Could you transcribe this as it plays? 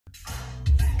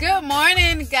Good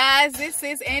morning, guys. This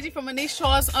is Angie from Anish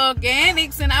Charles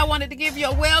Organics, and I wanted to give you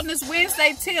a Wellness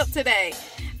Wednesday tip today.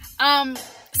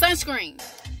 Sunscreen.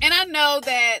 And I know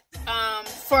that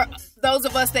for those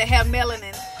of us that have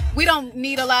melanin, we don't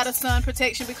need a lot of sun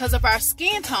protection because of our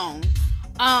skin tone.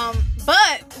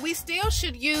 But we still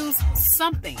should use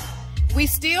something. We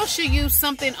still should use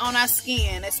something on our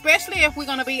skin, especially if we're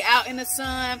going to be out in the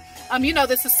sun. You know,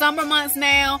 this is summer months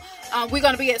now. We're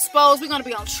going to be exposed. We're going to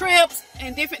be on trips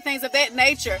and different things of that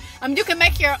nature. You can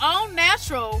make your own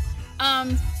natural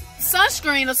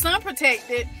sunscreen or sun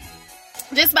protected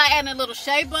just by adding a little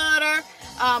shea butter,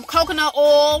 coconut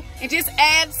oil, and just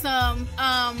add some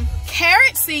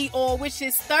carrot seed oil, which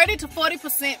is 30 to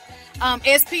 40%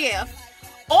 SPF,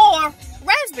 or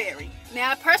raspberry.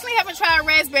 Now, I personally haven't tried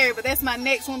raspberry, but that's my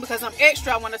next one because I'm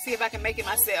extra. I want to see if I can make it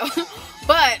myself.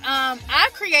 But I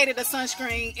created a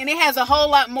sunscreen, and it has a whole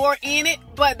lot more in it.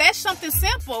 But that's something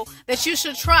simple that you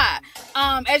should try.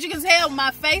 As you can tell,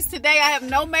 my face today, I have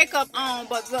no makeup on,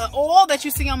 but the oil that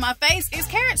you see on my face is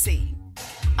carrot seed.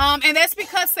 And that's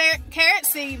because carrot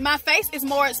seed, my face is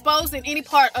more exposed than any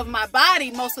part of my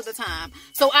body most of the time.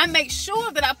 So I make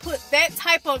sure that I put that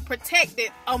type of protectant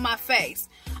on my face.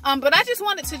 But I just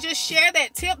wanted to just share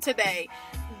that tip today.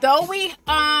 Though we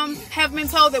have been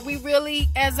told that we really,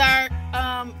 as our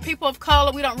people of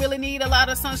color, we don't really need a lot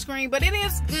of sunscreen, but it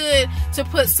is good to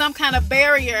put some kind of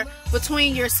barrier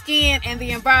between your skin and the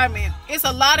environment. It's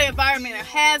a lot of environmental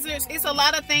hazards. It's a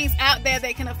lot of things out there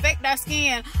that can affect our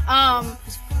skin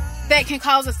that can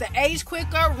cause us to age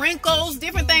quicker, wrinkles,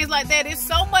 different things like that. There's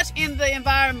so much in the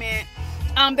environment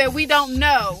that we don't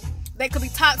know that could be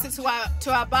toxic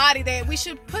to our body, that we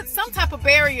should put some type of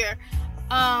barrier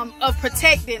of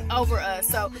protecting over us.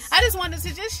 So I just wanted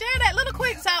to just share that little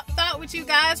quick thought with you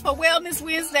guys for Wellness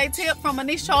Wednesday tip from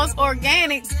Anish Charles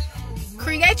Organics.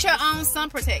 Create your own sun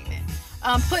protectant.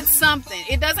 Put something.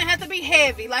 It doesn't have to be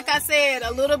heavy. Like I said,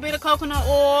 a little bit of coconut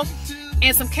oil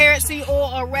and some carrot seed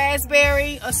oil or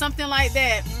raspberry or something like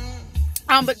that.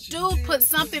 But do put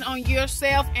something on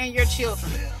yourself and your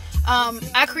children.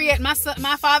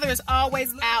 My father is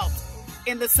always out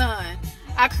in the sun.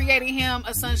 I created him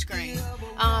a sunscreen.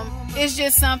 It's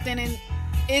just something, and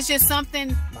it's just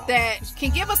something that can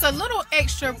give us a little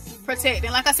extra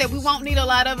protecting. Like I said, we won't need a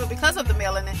lot of it because of the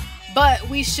melanin, but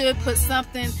we should put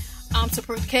something to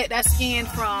protect our skin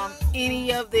from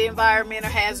any of the environmental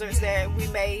hazards that we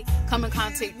may come in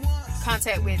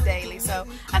contact with daily. So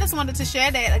I just wanted to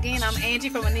share that. Again, I'm Angie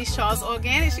from Anish Charles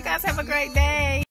Organics. You guys have a great day.